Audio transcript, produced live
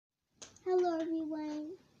Hello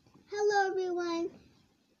everyone. Hello everyone.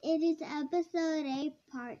 It is episode 8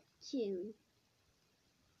 part 2.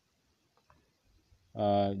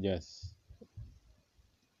 Yes.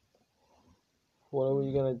 What are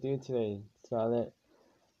we gonna do today, Scarlett?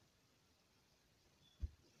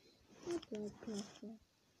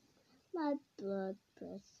 My blood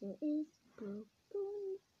pressure is broken.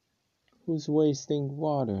 Who's wasting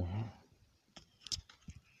water?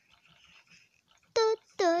 Doot,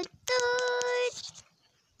 doot, doot.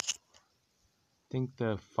 Think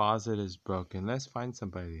the faucet is broken. Let's find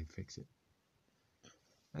somebody to fix it.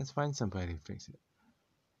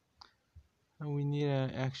 And we need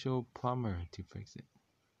an actual plumber to fix it.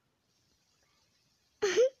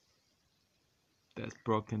 That's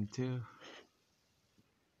broken too.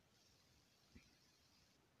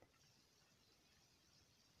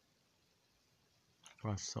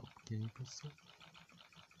 Or soap. Can you put soap?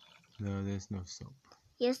 No, there's no soap.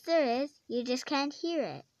 Yes, there is. You just can't hear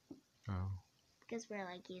it. Oh. Because we're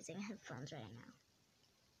using headphones right now.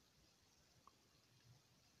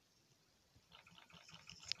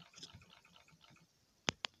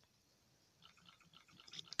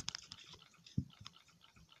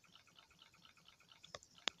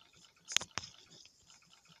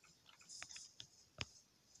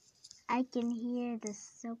 I can hear the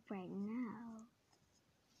soap right now.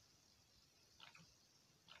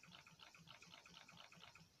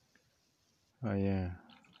 Oh yeah.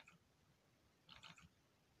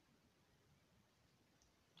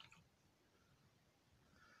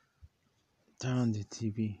 Turn on the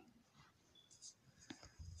TV.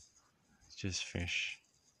 It's just fish.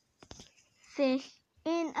 Fish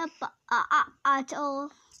in a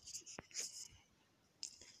bottle.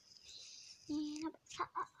 In a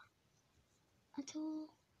bottle.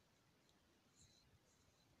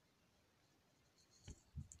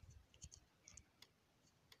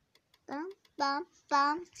 Bum, bum,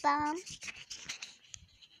 bum, bum.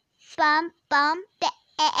 Bum, bum,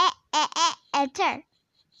 enter.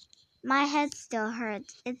 My head still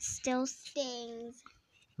hurts. It still stings.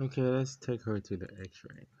 Okay, let's take her to the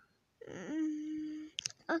X-ray.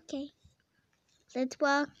 Okay. Let's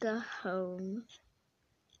walk home.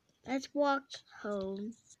 Let's walk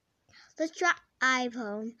home. Let's drive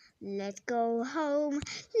home. Let's go home.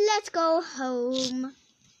 Let's go home.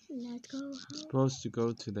 Let's go home. Supposed to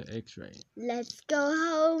go to the X-ray. Let's go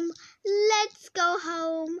home. Let's go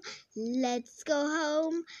home. Let's go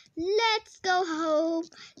home. Let's go home.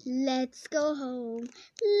 Let's go home.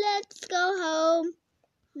 Let's go home.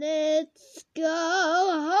 Let's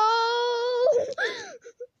go home.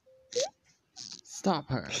 Stop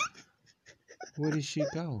her. Where did she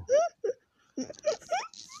go?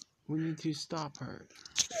 We need to stop her.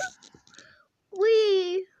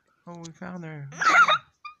 Oh, we found her.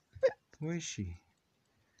 Where is she?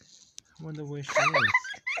 I wonder where she is.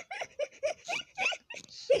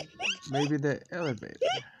 Maybe the elevator.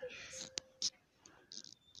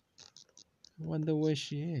 I wonder where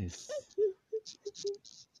she is.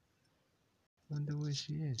 Let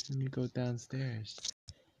me go downstairs.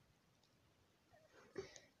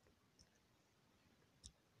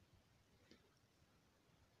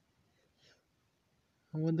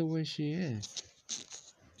 I wonder where she is.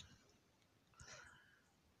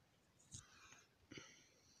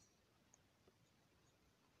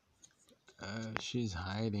 She's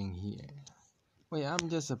hiding here. Wait, I'm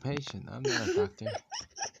just a patient. I'm not a doctor.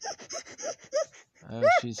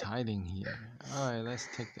 She's hiding here. Alright, let's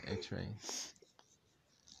take the X-ray.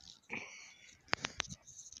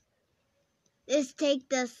 Let's take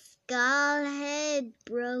the skull head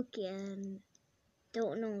broken.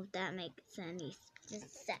 Don't know if that makes any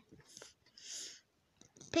sense.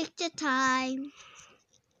 Picture time.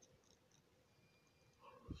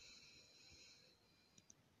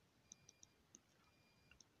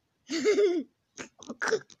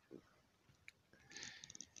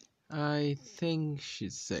 I think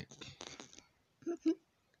she's sick.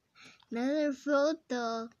 Another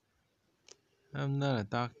photo. I'm not a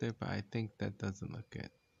doctor, but I think that doesn't look good.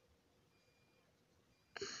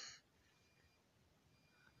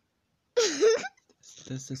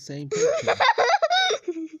 That's the same picture.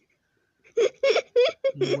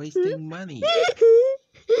 You're wasting money.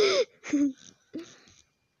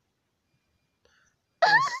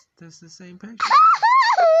 That's the same picture.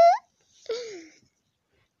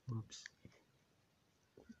 Oops.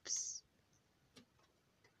 Oops.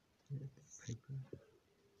 Paper.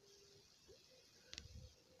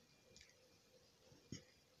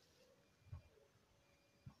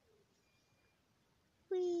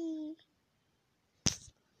 Whee.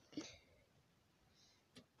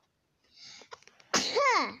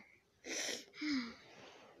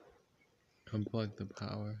 Unplug the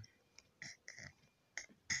power.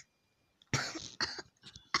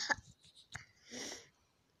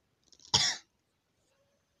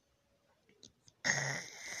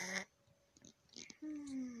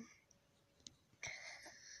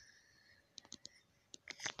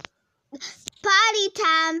 Potty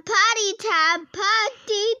time, potty time,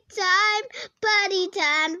 potty time, potty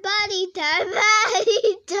time, potty time,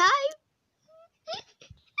 potty time.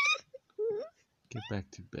 Get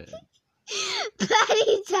back to bed.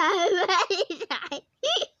 Potty time, potty time.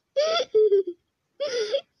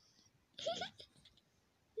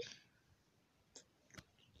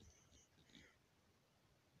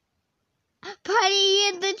 Party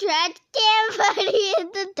in the trash can, party in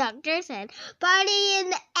the doctor's head, party in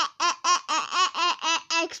the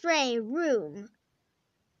X-ray room.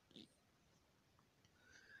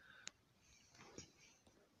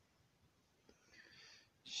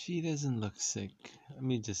 She doesn't look sick. Let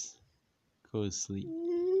me just go to sleep.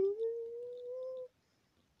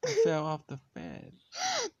 I fell off the bed.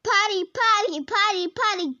 Potty, potty, potty,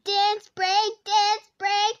 potty, dance break,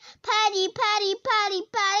 potty, potty, potty,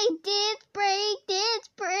 potty, dance break, dance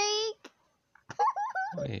break.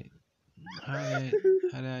 Wait, how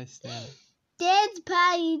did I stand? Dance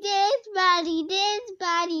potty, dance potty, dance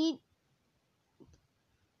potty.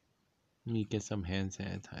 Let me get some hand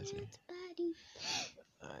sanitizer. Dance potty.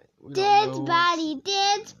 Alright, Dance potty,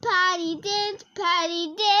 dance potty, dance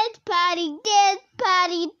potty, dance potty, dance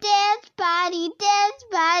potty, dance potty, dance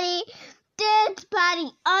potty, dance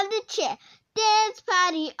potty on the chair, dance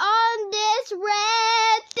potty on this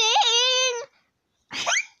red thing.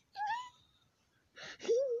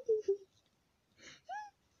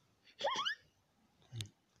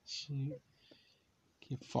 She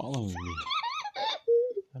keep following me.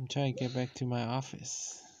 I'm trying to get back to my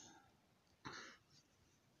office.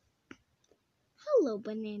 Hello,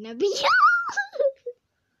 Banana Peel.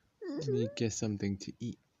 Let me get something to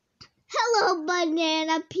eat. Hello,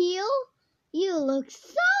 Banana Peel. You look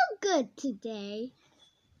so good today.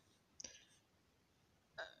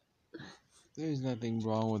 There's nothing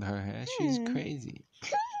wrong with her hair. She's crazy.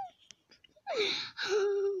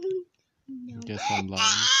 No. Get some lunch.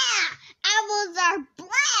 Apples are blah.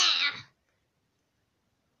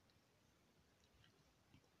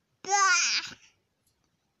 Blah.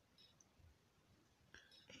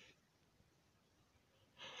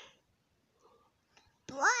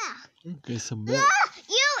 Blah. Get some Blah. milk.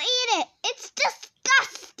 You eat it. It's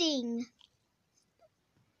disgusting.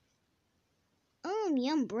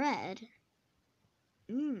 Yum bread.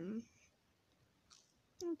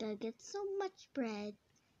 I get so much bread.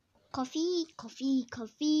 Coffee, coffee,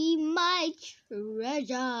 coffee, my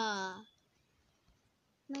treasure.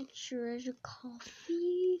 My treasure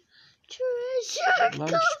coffee. Treasure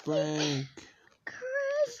Lunch coffee. break.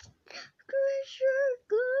 Treasure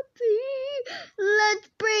coffee. Lunch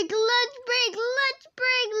break, lunch break, lunch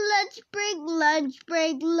break, lunch break, lunch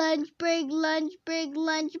break, lunch break, lunch break,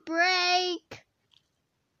 lunch break.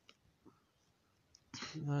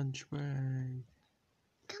 Lunch break.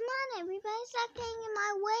 Come on, everybody, stop getting in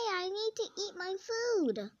my way. I need to eat my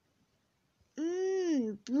food.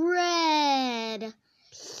 Bread.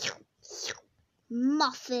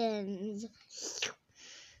 Muffins.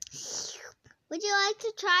 Would you like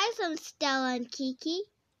to try some, Stella and Kiki?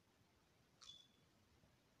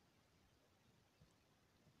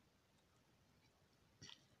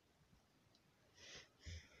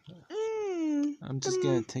 I'm just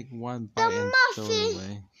gonna take one bite and throw it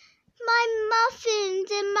away. My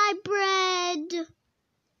muffins and my bread.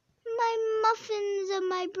 My muffins and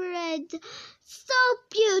my bread. So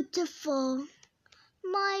beautiful.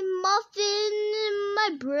 My muffins and my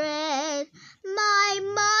bread. My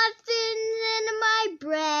muffins and my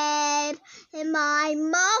bread. And my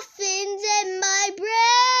muffins and my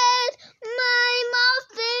bread. My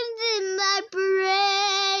muffins and my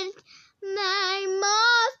bread. My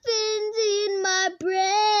muffins in my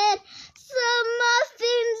bread. Some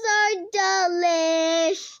muffins are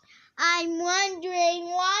delish. I'm wondering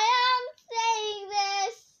why I'm saying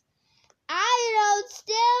this. I don't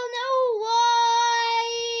still know why.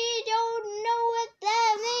 Don't know if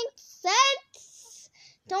that makes sense.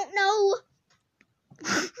 Don't know.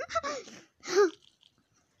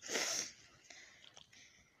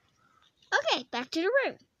 Okay, back to the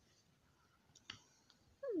room.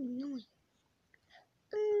 No.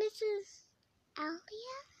 Mrs.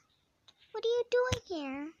 Alia? What are you doing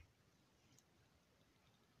here?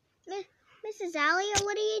 Mrs. Alia,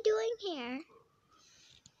 what are you doing here?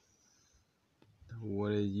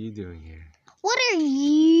 What are you doing here? What are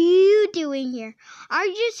you doing here?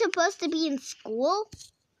 Aren't you supposed to be in school?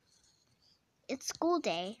 It's school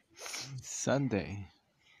day. It's Sunday.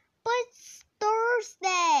 But it's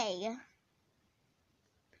Thursday.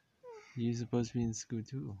 You're supposed to be in school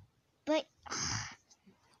too. But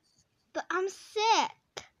I'm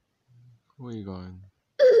sick. Where are you going?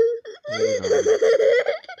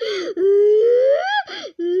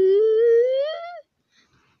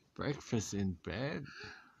 Breakfast in bed?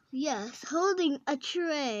 Yes, holding a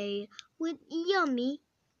tray with yummy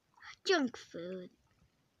junk food.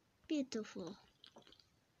 Beautiful.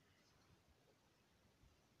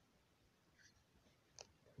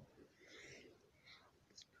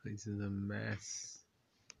 This place is a mess.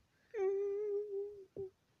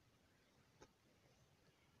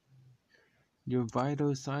 Your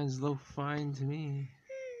vital signs look fine to me.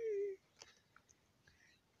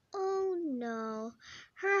 Oh no,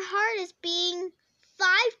 her heart is beating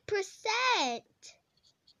 5%.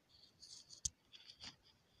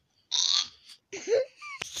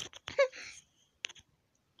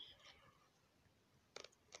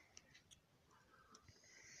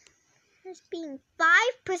 It's being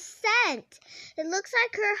 5%. It looks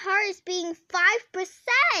like her heart is being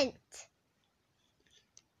 5%.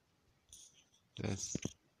 That's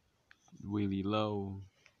really low.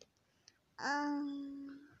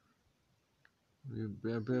 We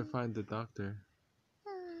better find the doctor.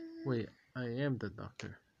 Wait, I am the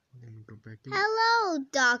doctor. Let me go back in. Hello,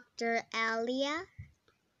 Dr. Alia.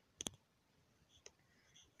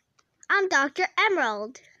 I'm Dr.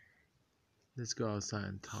 Emerald. Let's go outside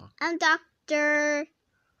and talk. I'm Dr.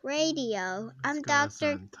 Radio. Let's go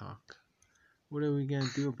outside and talk. What are we gonna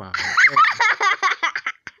do about it?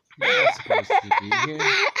 You're not supposed to be here.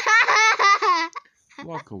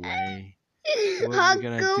 Walk away. What are we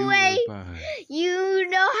gonna do about her? You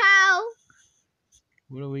know how.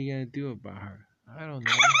 What are we gonna do about her? I don't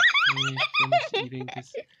know. When we finish eating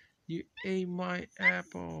this, you ate my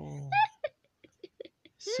apple.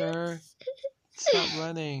 Sir, stop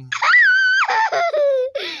running.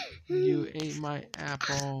 You ate my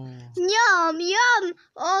apple. Yum, yum.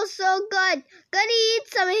 Oh, so good. Gonna eat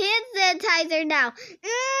some hand sanitizer now.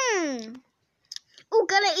 Oh,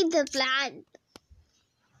 gonna eat the plant.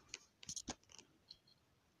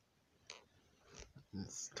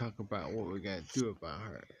 Let's talk about what we're gonna do about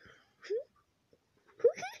her.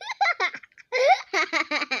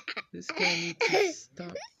 This guy needs to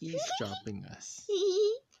stop eavesdropping us.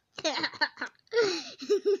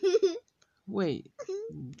 Wait,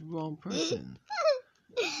 wrong person.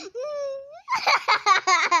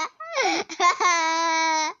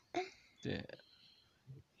 Yeah,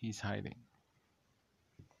 he's hiding.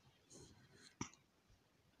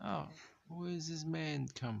 Oh, where does this man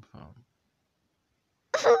come from?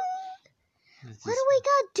 What are we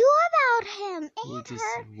gonna do about him? We'll just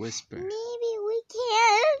whisper. Maybe we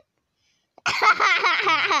can.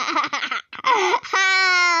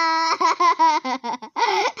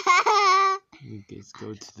 We just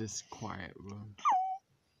go to this quiet room.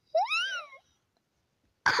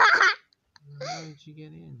 How did you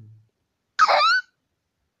get in?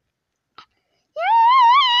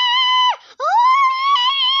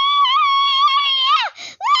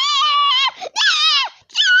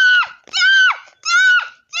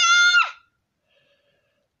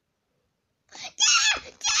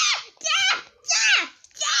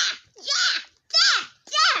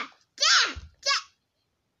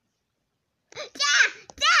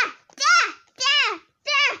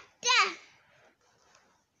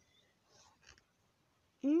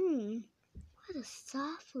 What a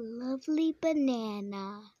soft, lovely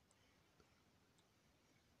banana.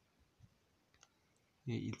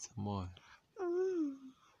 Yeah, eat some more.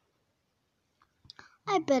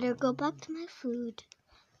 I better go back to my food.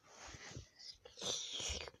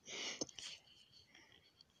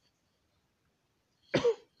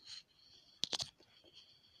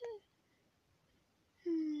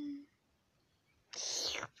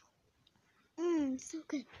 So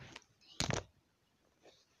good.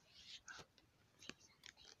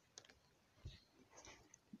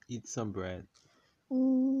 Eat some bread.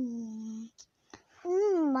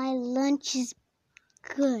 My lunch is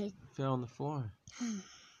good. It fell on the floor.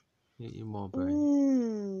 Yeah, eat more bread.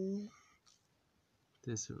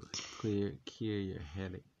 This will cure your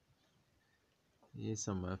headache. Eat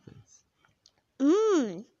some muffins.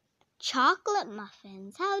 Chocolate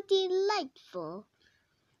muffins. How delightful.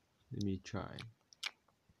 Let me try.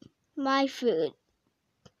 My food.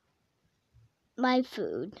 My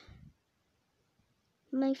food.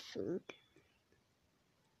 My food.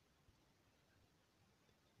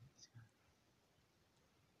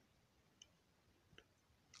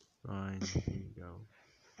 Fine, here you go.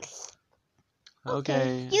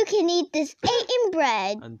 Okay. You can eat this eating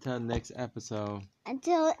bread. Until next episode.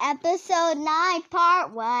 Until episode 9,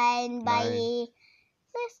 part 1. Bye. Bye.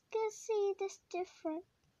 Let's go see this different.